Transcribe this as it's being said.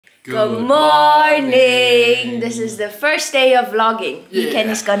Good morning! This is the first day of vlogging. Yeah. Ken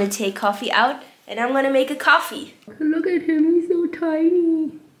is gonna take coffee out and I'm gonna make a coffee. Look at him, he's so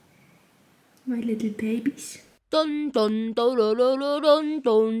tiny. My little babies. Dun, dun, dun, dun, dun, dun,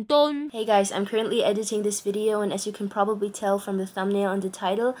 dun, dun. Hey guys, I'm currently editing this video and as you can probably tell from the thumbnail and the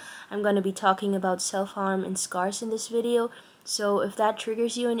title, I'm gonna be talking about self-harm and scars in this video. So if that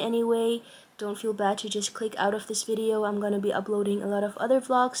triggers you in any way, don't feel bad to just click out of this video. I'm gonna be uploading a lot of other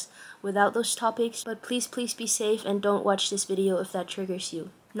vlogs without those topics, but please be safe and don't watch this video if that triggers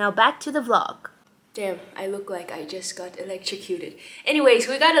you. Now back to the vlog. Damn, I look like I just got electrocuted. Anyways,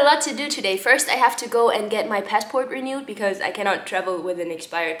 we got a lot to do today. First, I have to go and get my passport renewed because I cannot travel with an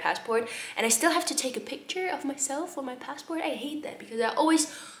expired passport. And I still have to take a picture of myself for my passport. I hate that because I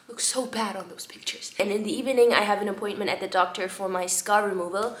always look so bad on those pictures. And in the evening, I have an appointment at the doctor for my scar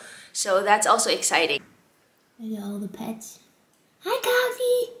removal. So that's also exciting. Look at all the pets. Hi,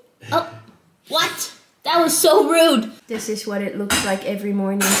 Coffee! Oh, what? That was so rude! This is what it looks like every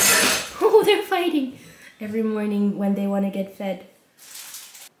morning. Oh, they're fighting! Every morning when they want to get fed.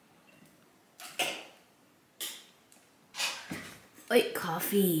 Wait,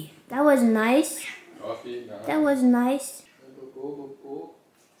 Coffee. That was nice. Coffee, no. That was nice.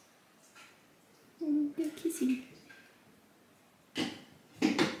 They're kissing.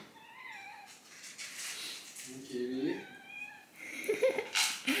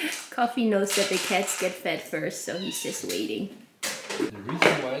 Coffee knows that the cats get fed first, so he's just waiting. The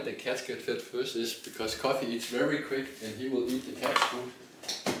reason why the cats get fed first is because Coffee eats very quick and he will eat the cat's food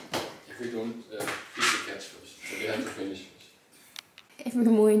if we don't feed the cats first. So they have to finish first.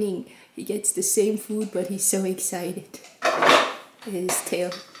 Every morning he gets the same food, but he's so excited. Look at his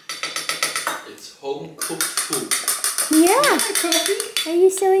tail. It's home cooked food. Yeah! Coffee? Are you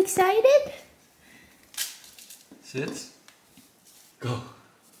so excited? Sit. Go.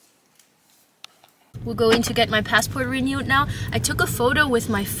 We're going to get my passport renewed now. I took a photo with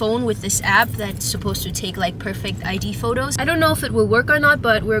my phone with this app that's supposed to take like perfect ID photos. I don't know if it will work or not,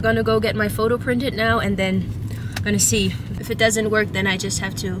 but we're gonna go get my photo printed now and then gonna see. If it doesn't work, then I just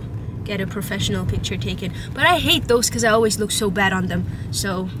have to get a professional picture taken. But I hate those because I always look so bad on them.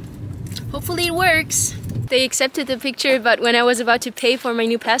 So hopefully it works. They accepted the picture, but when I was about to pay for my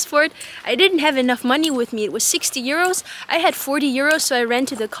new passport, I didn't have enough money with me. It was 60 euros. I had 40 euros, so I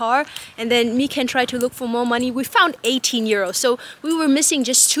rented a car. And then Mikan tried to look for more money. We found 18 euros. So we were missing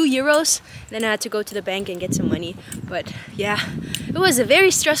just 2 euros. Then I had to go to the bank and get some money. But yeah, it was a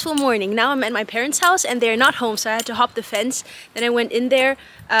very stressful morning. Now I'm at my parents' house and they're not home, so I had to hop the fence. Then I went in there.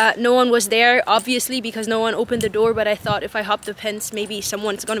 No one was there, obviously, because no one opened the door, but I thought if I hop the fence, maybe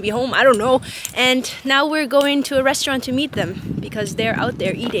someone's gonna be home, I don't know. And now we're going to a restaurant to meet them, because they're out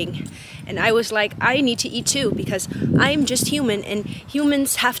there eating. And I was like, I need to eat too, because I'm just human, and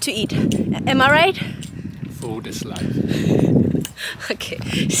humans have to eat. Am I right? Food is life. Okay,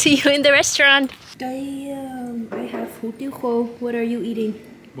 see you in the restaurant. Damn, I have hủ tiếu khô. What are you eating?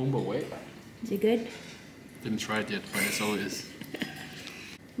 Bún bò Huế. Is it good? Didn't try it yet, but it's always.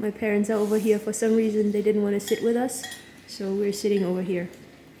 My parents are over here. For some reason, they didn't want to sit with us, so we're sitting over here.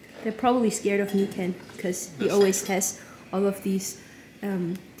 They're probably scared of me, Ken, because he always has all of these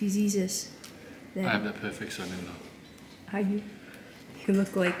diseases. I have the perfect son-in-law. Are you? You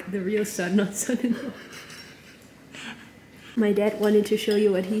look like the real son, not son-in-law. My dad wanted to show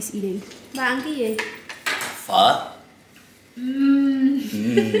you what he's eating. Ba ăn cái gì? Phở.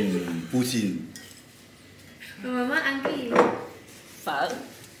 Putin. Mama ăn cái gì? Phở.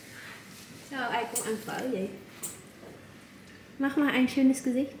 Sao ai cũng ăn phở vậy? Mach mal ein schönes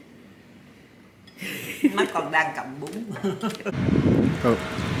Gesicht. Mắt còn đang cầm bún. Oh.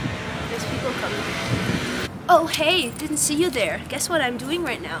 There's people coming. Oh hey, didn't see you there. Guess what I'm doing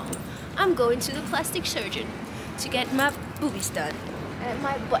right now? I'm going to the plastic surgeon to get my boobies done and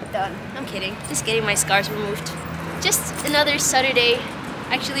my butt done. I'm kidding. Just getting my scars removed. Just another Saturday.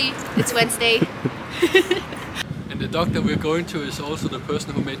 Actually, it's Wednesday. And the doctor we're going to is also the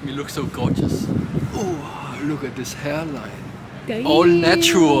person who made me look so gorgeous. Oh, look at this hairline. Damn. All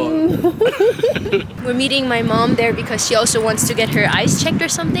natural. We're meeting my mom there because she also wants to get her eyes checked or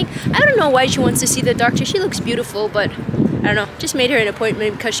something. I don't know why she wants to see the doctor. She looks beautiful, but I don't know. Just made her an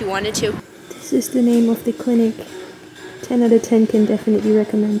appointment because she wanted to. This is the name of the clinic. 10 out of 10 can definitely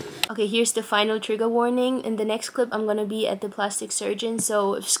recommend. Okay, here's the final trigger warning. In the next clip, I'm gonna be at the plastic surgeon,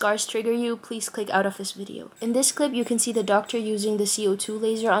 so if scars trigger you, please click out of this video. In this clip, you can see the doctor using the CO2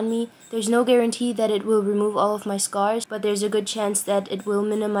 laser on me. There's no guarantee that it will remove all of my scars, but there's a good chance that it will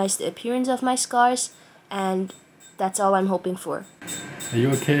minimize the appearance of my scars, and that's all I'm hoping for. Are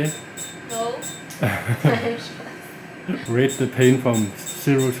you okay? No. Rate the pain from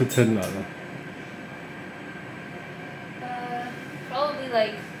 0 to 10 Lala? Probably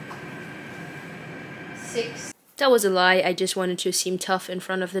like 6. That was a lie. I just wanted to seem tough in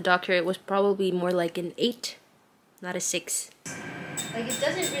front of the doctor. It was probably more like an 8, not a 6. Like, it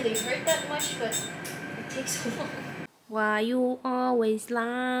doesn't really hurt that much, but it takes so long. Why you always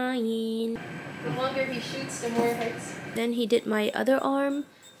lying? The longer he shoots, the more it hurts. Then he did my other arm,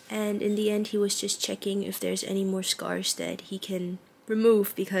 and in the end he was just checking if there's any more scars that he can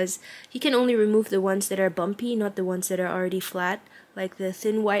remove, because he can only remove the ones that are bumpy, not the ones that are already flat. Like the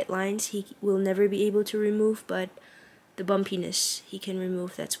thin white lines he will never be able to remove, but the bumpiness he can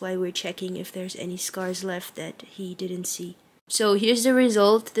remove. That's why we're checking if there's any scars left that he didn't see. So here's the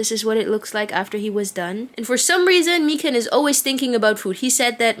result. This is what it looks like after he was done. And for some reason, Miken is always thinking about food. He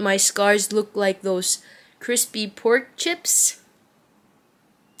said that my scars look like those crispy pork chips.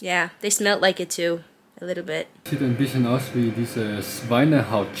 Yeah, they smelled like it too. A little bit. Sieht ein bisschen aus wie diese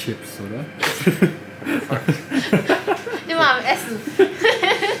Schweinehautchips, oder? Immer am Essen.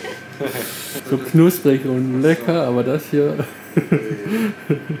 So knusprig und lecker, aber das hier...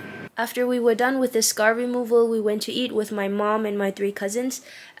 After we were done with the scar removal, we went to eat with my mom and my 3 cousins.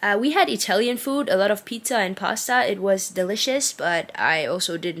 We had Italian food, a lot of pizza and pasta. It was delicious, but I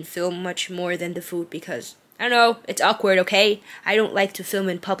also didn't film much more than the food because, I don't know, it's awkward, okay? I don't like to film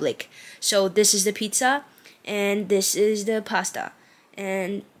in public. So this is the pizza, and this is the pasta.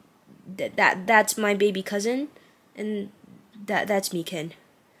 And that's my baby cousin, and that's Miken.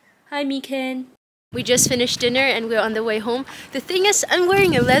 Hi, Miken. We just finished dinner and we're on the way home. The thing is, I'm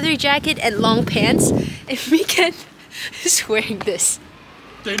wearing a leather jacket and long pants, and Miken is wearing this.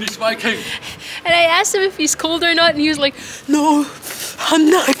 Danish Viking! And I asked him if he's cold or not, and he was like, no, I'm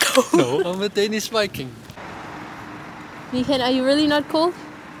not cold. No, I'm a Danish Viking. Miken, are you really not cold?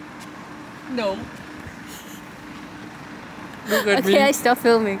 No. Look at me. Okay, I stop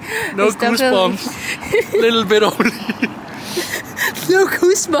filming. No goosebumps. Little bit only. No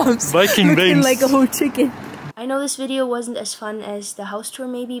goosebumps. Viking veins. Like a whole chicken. I know this video wasn't as fun as the house tour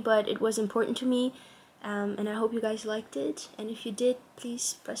maybe, but it was important to me. And I hope you guys liked it. And if you did,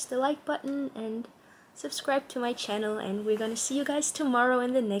 please press the like button and subscribe to my channel. And we're gonna see you guys tomorrow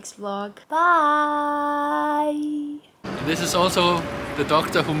in the next vlog. Bye! And this is also the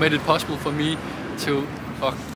doctor who made it possible for me to... Fuck.